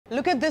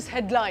Look at this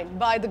headline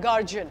by The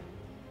Guardian.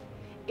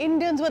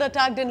 Indians were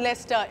attacked in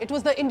Leicester. It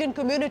was the Indian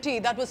community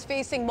that was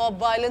facing mob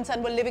violence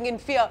and were living in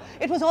fear.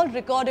 It was all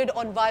recorded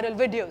on viral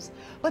videos.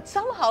 But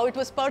somehow it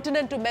was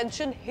pertinent to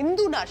mention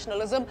Hindu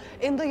nationalism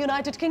in the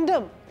United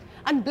Kingdom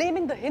and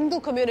blaming the Hindu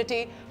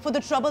community for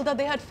the trouble that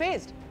they had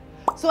faced.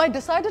 So I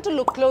decided to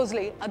look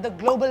closely at the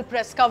global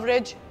press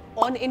coverage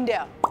on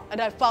India,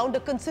 and I found a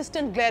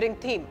consistent glaring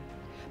theme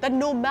that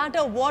no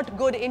matter what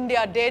good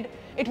India did,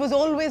 it was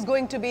always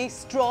going to be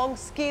strong,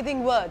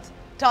 scathing words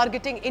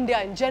targeting India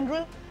in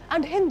general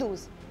and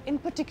Hindus in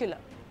particular.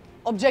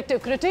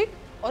 Objective critique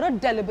or a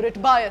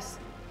deliberate bias?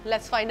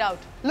 Let's find out.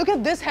 Look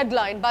at this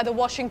headline by the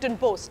Washington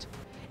Post.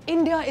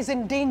 India is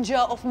in danger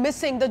of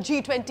missing the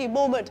G20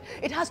 moment.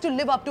 It has to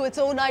live up to its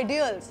own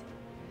ideals.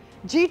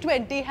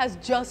 G20 has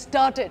just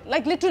started,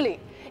 like literally.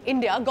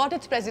 India got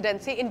its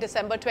presidency in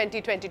December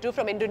 2022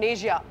 from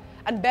Indonesia.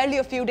 And barely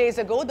a few days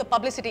ago, the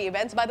publicity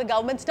events by the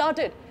government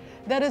started.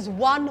 There is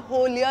one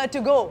whole year to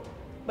go.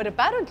 But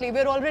apparently,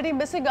 we're already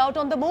missing out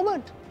on the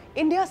moment.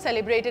 India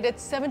celebrated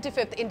its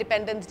 75th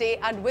Independence Day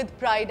and with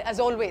pride as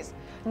always,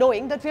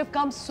 knowing that we have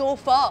come so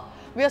far.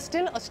 We are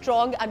still a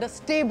strong and a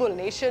stable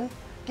nation,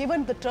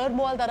 given the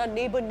turmoil that our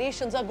neighbor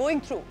nations are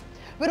going through.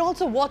 We're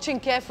also watching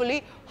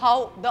carefully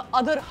how the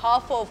other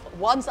half of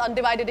once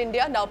undivided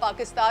India, now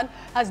Pakistan,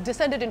 has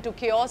descended into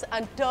chaos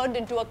and turned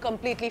into a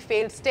completely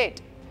failed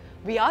state.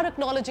 We are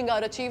acknowledging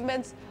our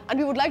achievements and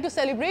we would like to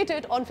celebrate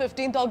it on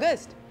 15th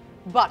August.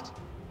 But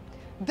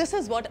this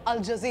is what Al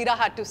Jazeera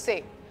had to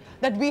say,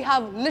 that we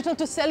have little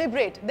to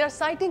celebrate. They're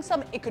citing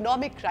some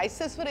economic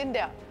crisis for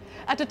India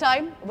at a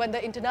time when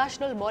the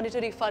International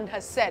Monetary Fund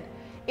has said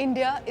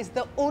India is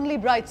the only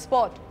bright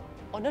spot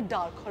on a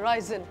dark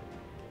horizon.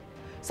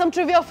 Some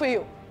trivia for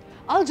you.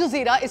 Al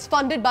Jazeera is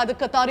funded by the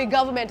Qatari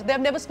government. They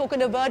have never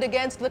spoken a word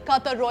against the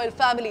Qatar royal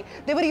family.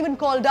 They were even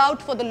called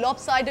out for the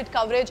lopsided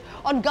coverage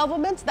on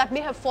governments that may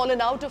have fallen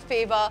out of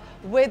favor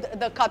with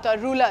the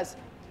Qatar rulers.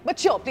 But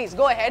sure, please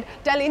go ahead,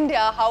 tell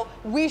India how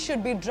we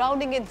should be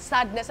drowning in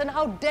sadness and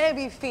how dare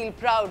we feel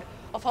proud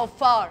of how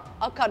far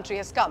our country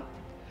has come.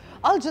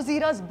 Al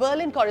Jazeera's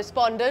Berlin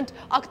correspondent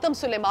Akhtam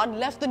Suleiman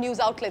left the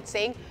news outlet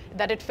saying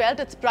that it felt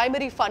its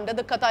primary funder,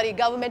 the Qatari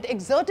government,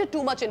 exerted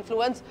too much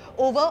influence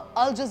over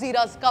Al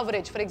Jazeera's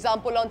coverage, for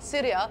example, on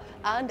Syria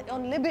and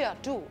on Libya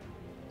too.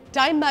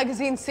 Time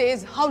magazine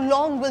says, how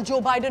long will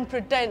Joe Biden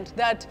pretend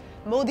that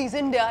Modi's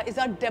India is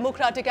our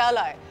democratic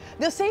ally?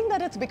 They're saying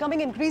that it's becoming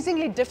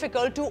increasingly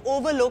difficult to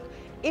overlook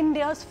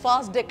India's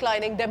fast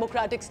declining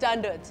democratic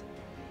standards.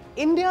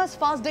 India's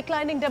fast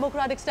declining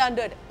democratic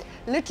standard.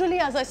 Literally,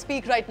 as I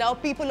speak right now,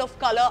 people of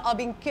color are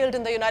being killed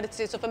in the United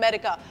States of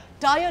America.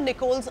 Tyre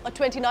Nichols, a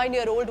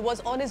 29-year-old, was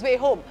on his way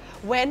home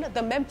when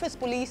the Memphis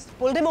police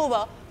pulled him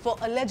over for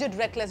alleged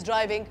reckless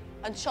driving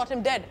and shot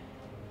him dead.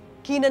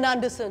 Keenan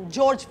Anderson,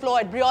 George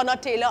Floyd, Breonna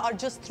Taylor are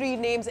just three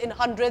names in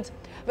hundreds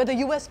where the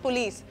US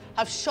police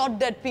have shot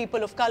dead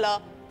people of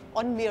color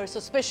on mere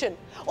suspicion.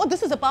 Oh,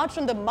 this is apart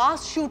from the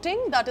mass shooting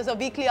that is a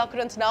weekly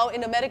occurrence now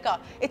in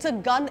America. It's a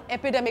gun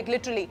epidemic,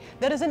 literally.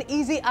 There is an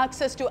easy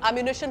access to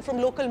ammunition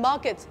from local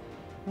markets.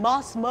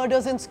 Mass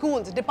murders in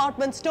schools,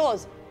 department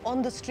stores,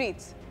 on the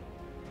streets.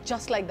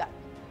 Just like that.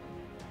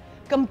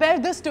 Compare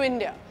this to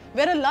India,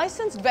 where a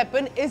licensed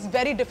weapon is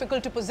very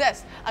difficult to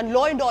possess, and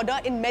law and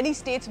order in many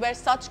states where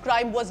such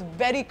crime was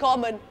very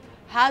common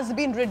has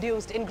been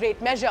reduced in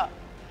great measure.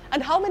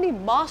 And how many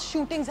mass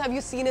shootings have you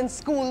seen in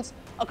schools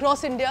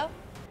across India?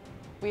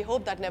 We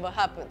hope that never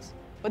happens.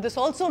 But this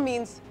also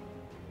means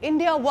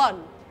India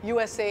 1,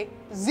 USA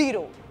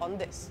 0 on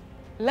this.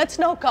 Let's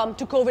now come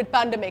to COVID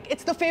pandemic.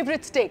 It's the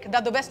favorite stake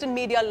that the Western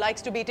media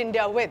likes to beat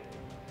India with.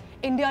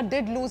 India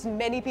did lose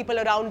many people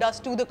around us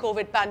to the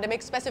COVID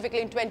pandemic,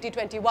 specifically in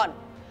 2021.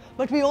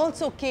 But we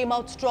also came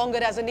out stronger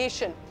as a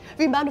nation.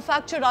 We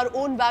manufactured our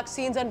own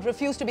vaccines and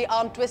refused to be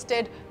arm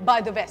twisted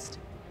by the West.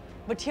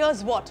 But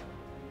here's what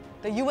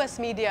the US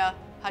media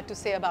had to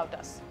say about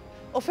us.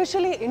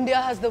 Officially, India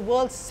has the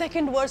world's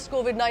second worst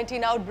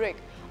COVID-19 outbreak.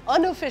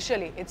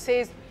 Unofficially, it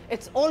says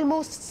it's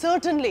almost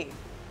certainly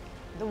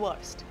the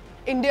worst.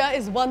 India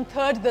is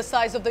 1/3 the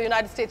size of the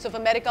United States of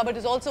America, but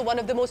is also one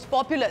of the most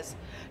populous.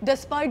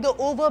 Despite the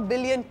over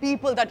billion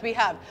people that we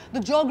have,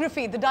 the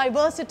geography, the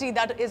diversity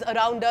that is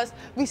around us,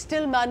 we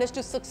still managed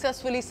to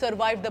successfully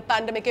survive the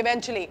pandemic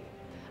eventually.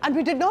 And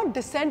we did not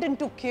descend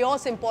into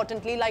chaos,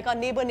 importantly, like our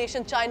neighbor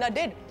nation China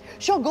did.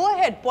 Sure, go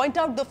ahead, point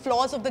out the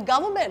flaws of the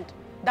government.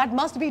 That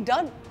must be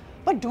done.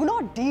 But do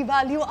not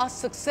devalue our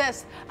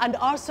success and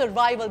our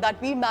survival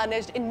that we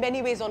managed in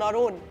many ways on our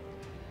own.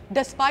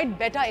 Despite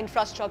better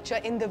infrastructure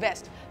in the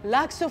West,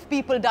 lakhs of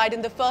people died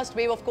in the first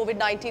wave of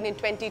COVID-19 in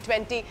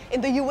 2020 in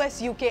the US,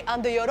 UK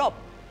and the Europe.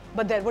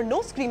 But there were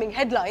no screaming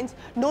headlines,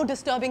 no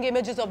disturbing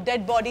images of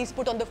dead bodies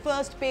put on the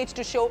first page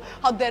to show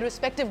how their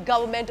respective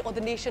government or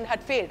the nation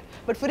had failed.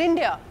 But for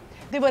India,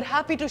 they were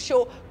happy to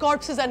show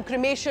corpses and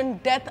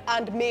cremation, death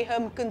and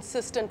mayhem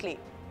consistently.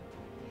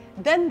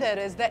 Then there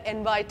is the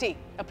NYT,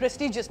 a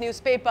prestigious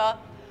newspaper.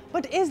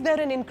 But is there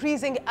an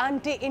increasing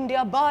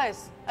anti-India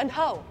bias? And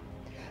how?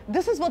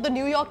 This is what the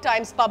New York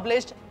Times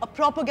published, a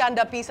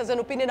propaganda piece as an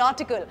opinion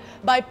article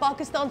by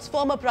Pakistan's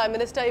former Prime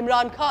Minister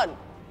Imran Khan.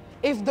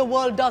 If the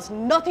world does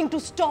nothing to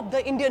stop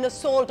the Indian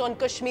assault on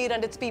Kashmir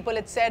and its people,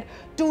 it said,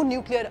 two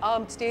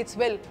nuclear-armed states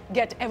will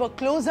get ever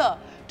closer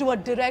to a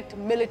direct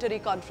military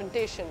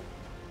confrontation.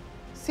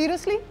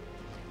 Seriously?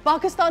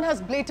 Pakistan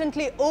has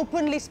blatantly,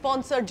 openly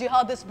sponsored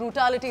jihadist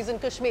brutalities in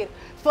Kashmir,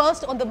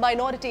 first on the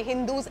minority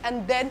Hindus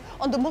and then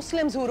on the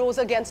Muslims who rose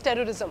against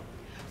terrorism.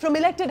 From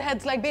elected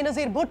heads like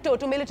Benazir Bhutto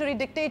to military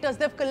dictators,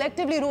 they've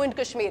collectively ruined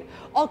Kashmir,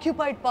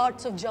 occupied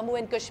parts of Jammu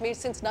and Kashmir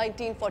since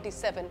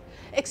 1947,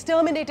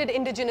 exterminated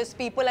indigenous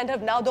people and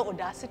have now the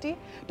audacity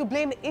to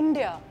blame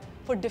India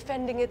for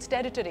defending its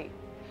territory.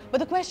 But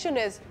the question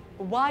is,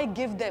 why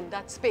give them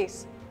that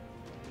space?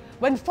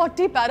 When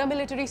 40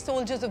 paramilitary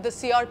soldiers of the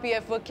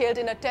CRPF were killed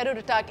in a terror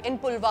attack in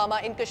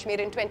Pulwama in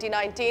Kashmir in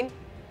 2019,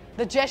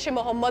 the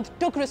Jaish-e-Mohammed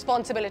took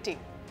responsibility.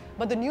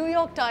 But the New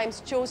York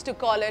Times chose to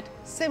call it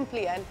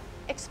simply an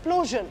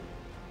explosion.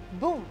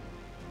 Boom.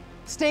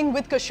 Staying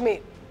with Kashmir.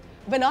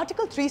 When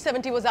Article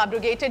 370 was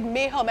abrogated,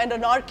 mayhem and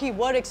anarchy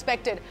were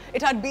expected.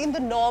 It had been the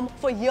norm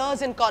for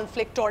years in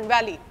conflict-torn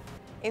valley.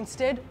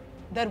 Instead,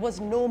 there was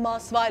no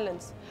mass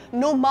violence,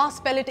 no mass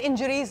pellet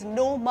injuries,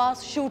 no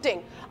mass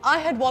shooting. I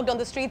had walked on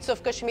the streets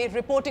of Kashmir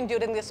reporting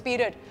during this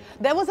period.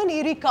 There was an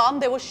eerie calm,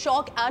 there was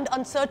shock and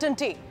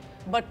uncertainty,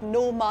 but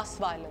no mass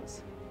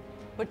violence.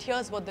 But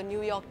here's what the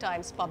New York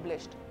Times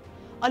published.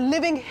 A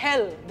living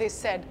hell, they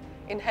said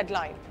in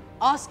headline.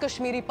 Ask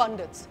Kashmiri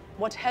pundits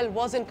what hell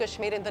was in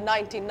Kashmir in the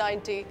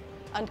 1990s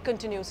and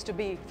continues to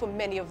be for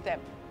many of them.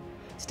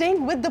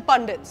 Staying with the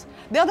pundits,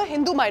 they are the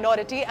Hindu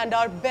minority and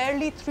are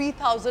barely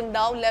 3,000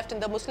 now left in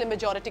the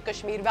Muslim-majority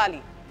Kashmir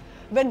Valley.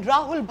 When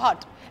Rahul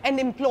Bhatt, an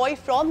employee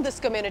from this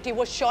community,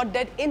 was shot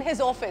dead in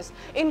his office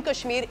in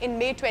Kashmir in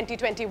May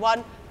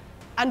 2021,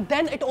 and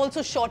then it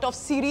also shot off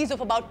series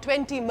of about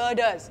 20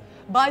 murders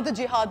by the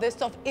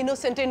jihadists of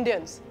innocent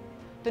Indians.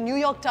 The New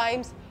York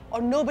Times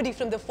or nobody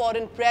from the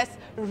foreign press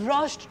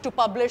rushed to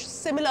publish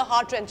similar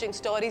heart-wrenching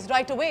stories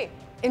right away.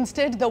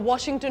 Instead, the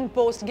Washington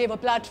Post gave a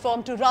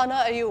platform to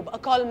Rana Ayub, a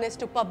columnist,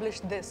 to publish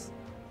this.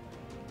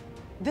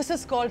 This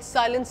is called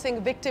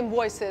silencing victim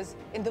voices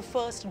in the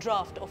first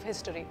draft of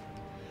history.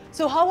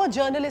 So how are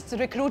journalists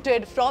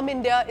recruited from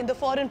India in the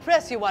foreign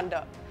press, you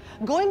wonder?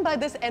 Going by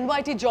this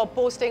NYT job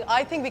posting,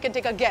 I think we can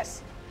take a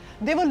guess.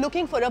 They were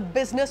looking for a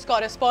business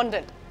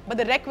correspondent, but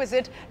the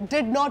requisite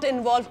did not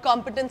involve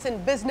competence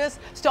in business,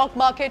 stock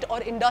market or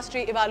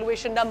industry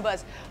evaluation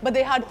numbers. But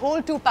they had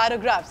whole 2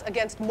 paragraphs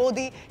against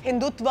Modi,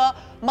 Hindutva,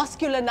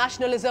 muscular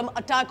nationalism,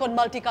 attack on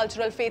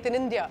multicultural faith in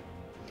India.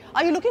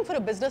 Are you looking for a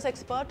business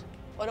expert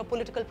or a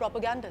political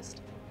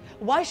propagandist?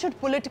 Why should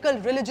political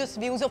religious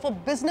views of a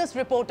business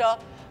reporter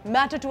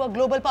matter to a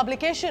global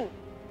publication?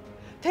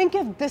 Think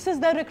if this is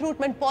their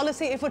recruitment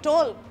policy, if at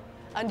all.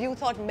 And you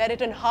thought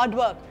merit and hard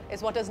work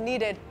is what is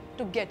needed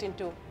to get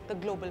into the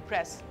global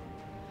press.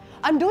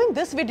 I'm doing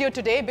this video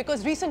today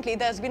because recently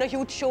there's been a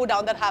huge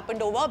showdown that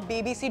happened over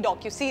BBC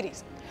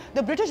docu-series.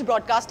 The British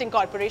Broadcasting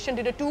Corporation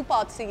did a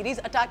 2-part series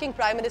attacking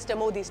Prime Minister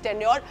Modi's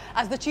tenure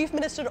as the Chief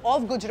Minister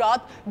of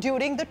Gujarat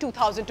during the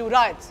 2002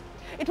 riots.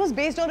 It was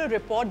based on a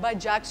report by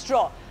Jack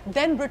Straw,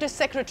 then British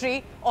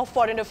Secretary of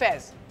Foreign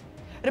Affairs.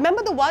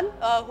 Remember the one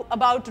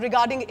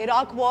regarding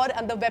Iraq war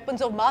and the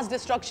weapons of mass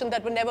destruction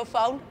that were never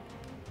found?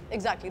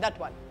 Exactly, that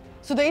one.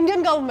 So the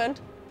Indian government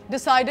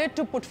decided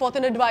to put forth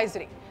an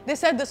advisory. They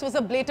said this was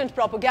a blatant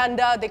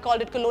propaganda, they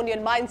called it colonial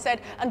mindset,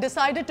 and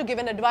decided to give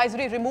an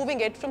advisory removing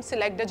it from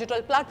select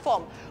digital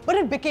platform. But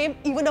it became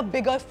even a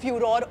bigger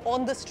furore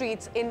on the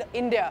streets in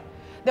India.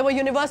 There were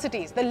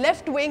universities, the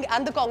left wing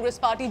and the Congress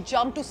party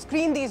jumped to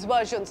screen these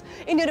versions.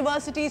 In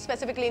universities,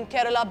 specifically in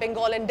Kerala,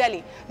 Bengal and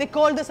Delhi, they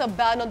called this a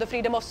ban on the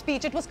freedom of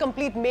speech. It was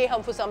complete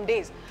mayhem for some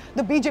days.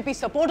 The BJP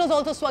supporters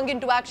also swung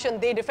into action.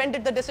 They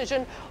defended the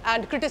decision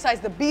and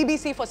criticized the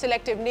BBC for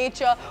selective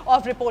nature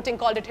of reporting,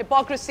 called it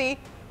hypocrisy.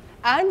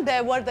 And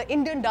there were the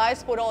Indian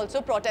diaspora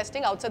also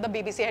protesting outside the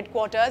BBC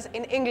headquarters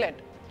in England.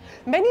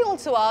 Many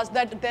also asked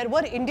that there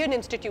were Indian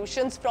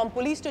institutions from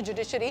police to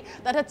judiciary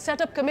that had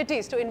set up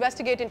committees to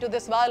investigate into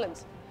this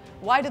violence.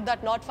 Why did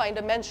that not find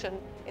a mention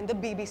in the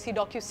BBC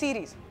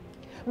docu-series?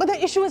 But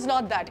the issue is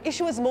not that.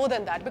 Issue is more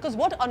than that, because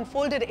what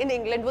unfolded in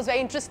England was very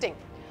interesting.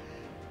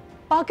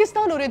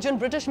 Pakistan origin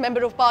British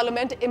Member of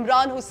Parliament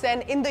Imran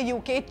Hussain in the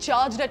UK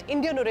charged at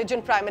Indian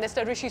origin Prime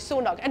Minister Rishi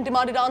Sunak and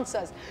demanded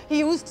answers. He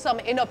used some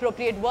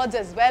inappropriate words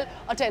as well,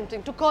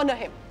 attempting to corner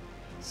him.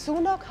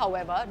 Sunak,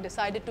 however,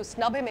 decided to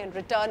snub him in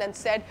return and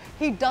said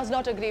he does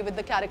not agree with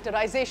the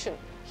characterization.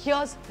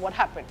 Here's what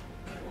happened.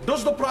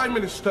 Does the Prime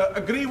Minister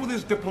agree with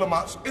his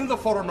diplomats in the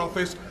Foreign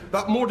Office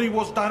that Modi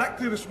was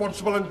directly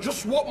responsible, and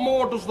just what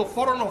more does the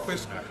Foreign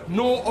Office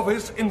know of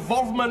his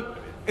involvement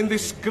in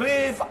this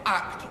grave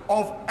act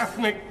of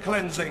ethnic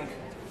cleansing?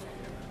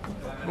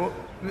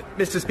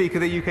 Mr. Speaker,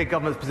 the UK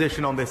government's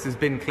position on this has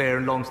been clear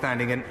and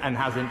long-standing and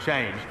hasn't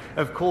changed.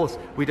 Of course,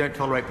 we don't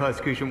tolerate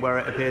persecution where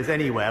it appears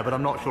anywhere, but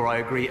I'm not sure I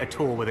agree at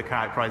all with the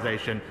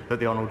characterisation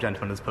that the honourable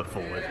gentleman has put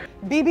forward.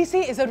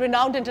 BBC is a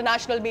renowned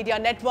international media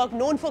network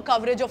known for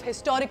coverage of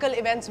historical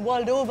events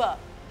world over.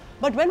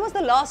 But when was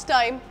the last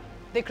time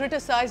they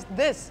criticised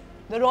this,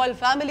 the royal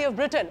family of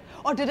Britain,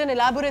 or did an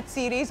elaborate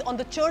series on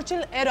the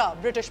Churchill-era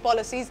British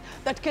policies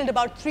that killed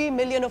about 3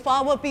 million of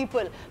our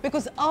people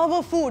because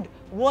our food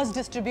was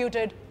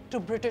distributed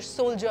to British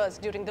soldiers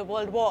during the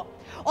World War,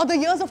 or the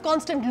years of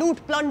constant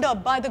loot, plunder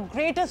by the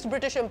greatest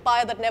British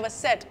empire that never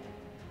set,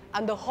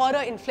 and the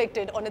horror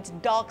inflicted on its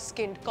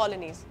dark-skinned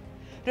colonies.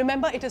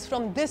 Remember, it is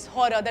from this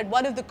horror that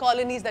one of the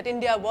colonies that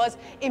India was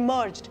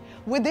emerged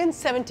within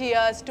 70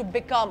 years to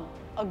become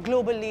a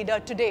global leader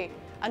today.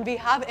 And we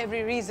have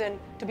every reason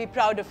to be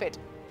proud of it.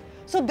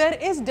 So there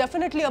is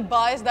definitely a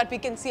bias that we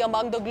can see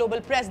among the global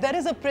press. There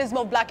is a prism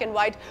of black and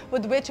white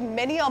with which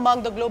many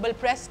among the global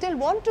press still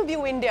want to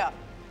view India.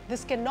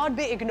 This cannot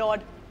be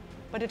ignored,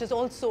 but it is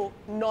also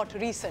not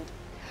recent.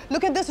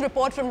 Look at this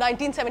report from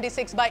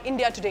 1976 by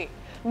India Today.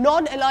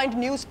 Non-aligned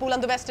news pool on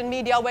the Western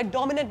media, where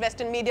dominant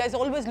Western media is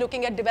always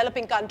looking at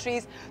developing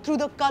countries through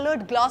the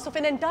colored glass of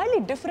an entirely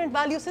different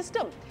value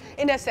system.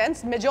 In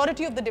essence,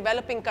 majority of the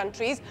developing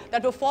countries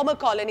that were former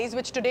colonies,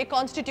 which today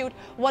constitute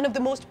one of the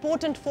most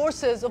potent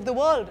forces of the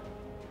world.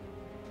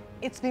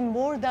 It's been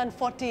more than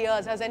 40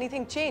 years. Has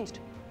anything changed?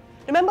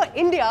 Remember,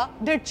 India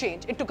did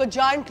change. It took a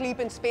giant leap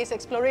in space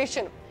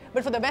exploration.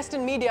 But for the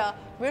Western media,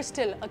 we're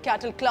still a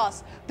cattle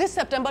class. This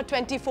September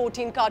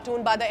 2014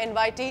 cartoon by the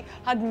NYT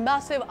had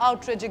massive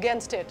outrage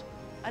against it,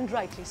 and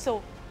rightly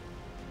so.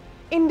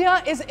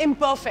 India is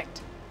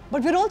imperfect,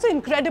 but we're also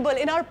incredible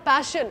in our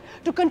passion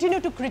to continue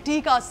to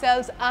critique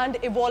ourselves and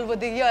evolve with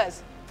the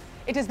years.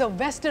 It is the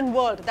Western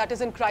world that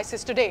is in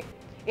crisis today.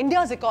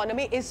 India's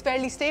economy is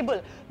fairly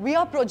stable. We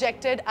are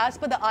projected, as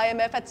per the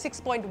IMF, at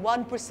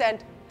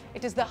 6.1%.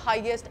 It is the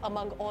highest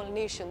among all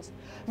nations.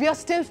 We are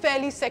still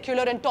fairly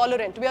secular and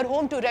tolerant. We are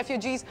home to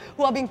refugees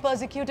who are being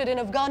persecuted in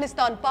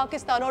Afghanistan,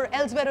 Pakistan, or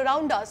elsewhere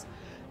around us.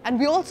 And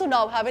we also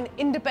now have an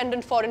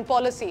independent foreign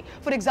policy.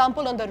 For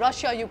example, on the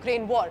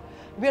Russia-Ukraine war,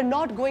 we are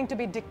not going to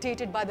be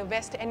dictated by the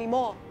West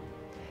anymore.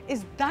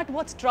 Is that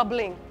what's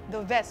troubling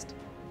the West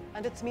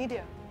and its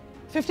media?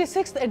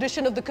 56th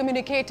edition of The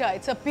Communicator,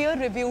 it's a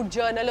peer-reviewed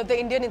journal of the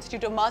Indian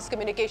Institute of Mass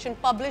Communication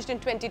published in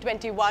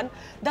 2021,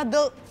 that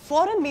the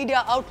foreign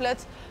media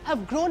outlets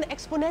have grown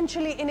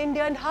exponentially in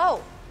India. And how?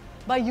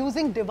 By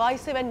using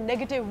divisive and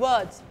negative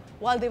words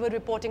while they were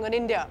reporting on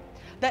India.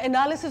 The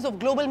analysis of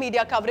global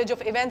media coverage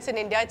of events in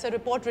India, it's a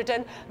report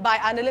written by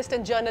analyst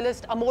and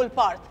journalist Amol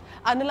Parth,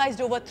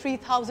 analyzed over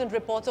 3,000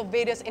 reports of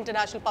various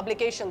international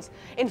publications.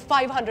 In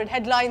 500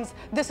 headlines,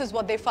 this is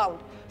what they found.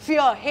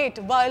 Fear, hate,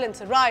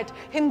 violence, riot,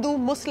 Hindu,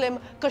 Muslim,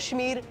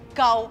 Kashmir,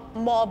 cow,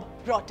 mob,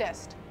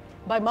 protest.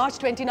 By March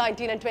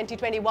 2019 and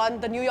 2021,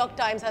 the New York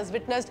Times has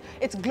witnessed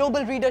its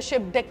global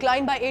readership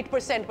decline by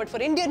 8%, but for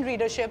Indian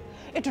readership,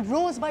 it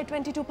rose by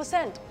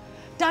 22%.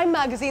 Time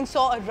magazine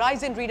saw a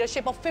rise in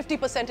readership of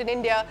 50% in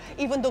India,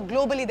 even though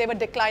globally they were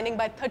declining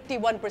by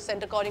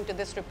 31%, according to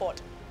this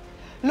report.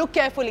 Look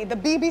carefully, the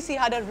BBC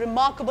had a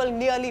remarkable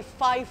nearly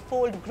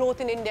 5-fold growth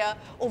in India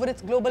over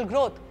its global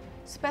growth,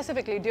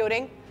 specifically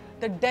during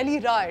the Delhi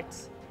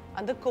riots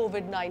and the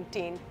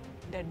COVID-19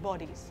 dead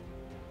bodies.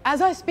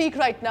 As I speak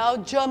right now,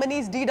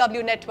 Germany's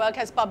DW network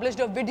has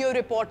published a video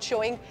report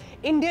showing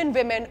Indian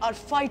women are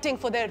fighting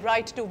for their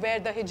right to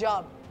wear the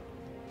hijab.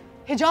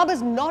 Hijab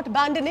is not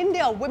banned in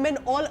India. Women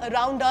all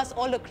around us,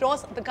 all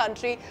across the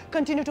country,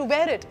 continue to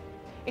wear it.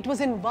 It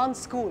was in one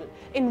school,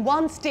 in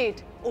one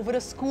state, over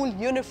a school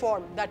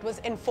uniform that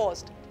was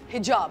enforced.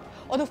 Hijab,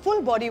 or the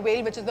full body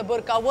veil, which is the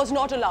burqa, was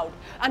not allowed.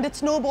 And it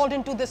snowballed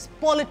into this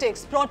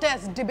politics,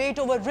 protest, debate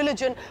over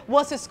religion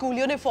versus school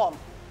uniform.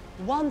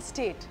 One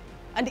state.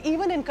 And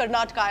even in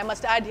Karnataka, I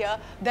must add here,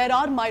 there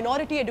are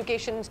minority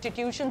education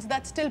institutions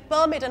that still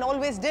permit, and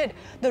always did,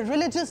 the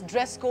religious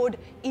dress code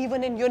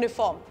even in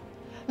uniform.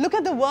 Look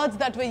at the words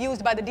that were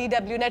used by the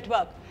DW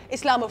network.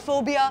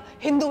 Islamophobia,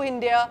 Hindu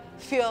India,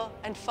 fear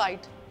and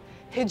fight.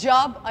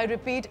 Hijab, I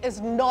repeat,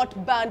 is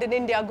not banned in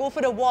India. Go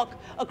for a walk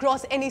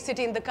across any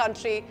city in the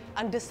country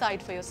and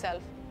decide for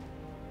yourself.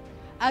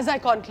 As I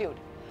conclude,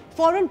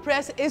 foreign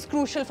press is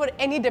crucial for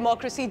any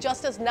democracy,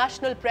 just as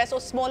national press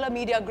or smaller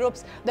media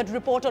groups that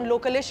report on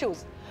local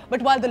issues.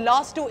 But while the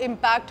last two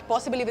impact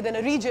possibly within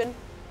a region,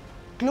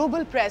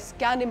 global press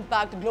can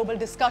impact global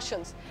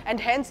discussions, and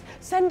hence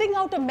sending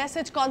out a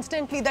message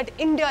constantly that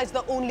India is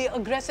the only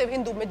aggressive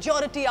Hindu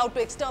majority out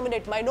to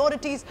exterminate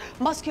minorities,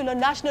 muscular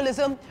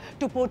nationalism,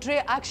 to portray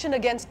action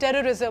against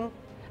terrorism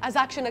as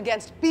action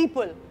against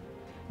people.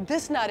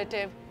 This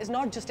narrative is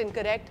not just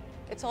incorrect,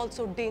 it's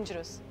also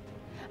dangerous.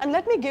 And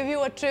let me give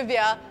you a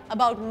trivia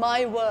about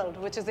my world,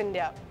 which is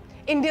India.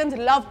 Indians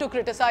love to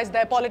criticize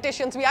their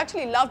politicians. We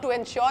actually love to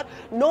ensure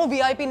no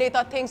VIP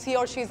neta thinks he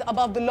or she is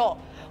above the law.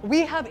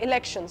 We have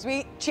elections.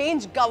 We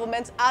change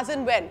governments as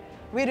and when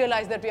we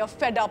realize that we are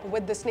fed up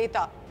with this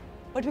neta.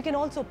 But we can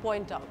also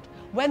point out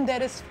when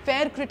there is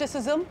fair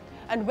criticism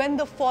and when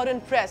the foreign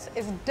press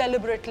is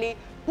deliberately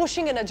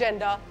pushing an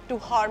agenda to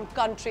harm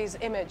country's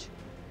image.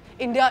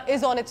 India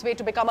is on its way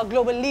to become a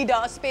global leader,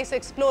 a space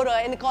explorer,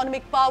 an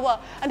economic power,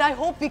 and I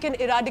hope we can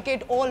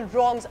eradicate all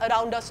wrongs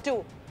around us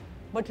too.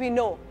 But we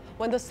know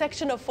when the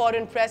section of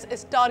foreign press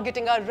is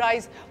targeting our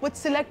rise with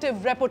selective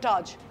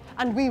reportage,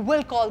 and we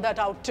will call that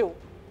out too.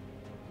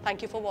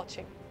 Thank you for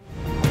watching.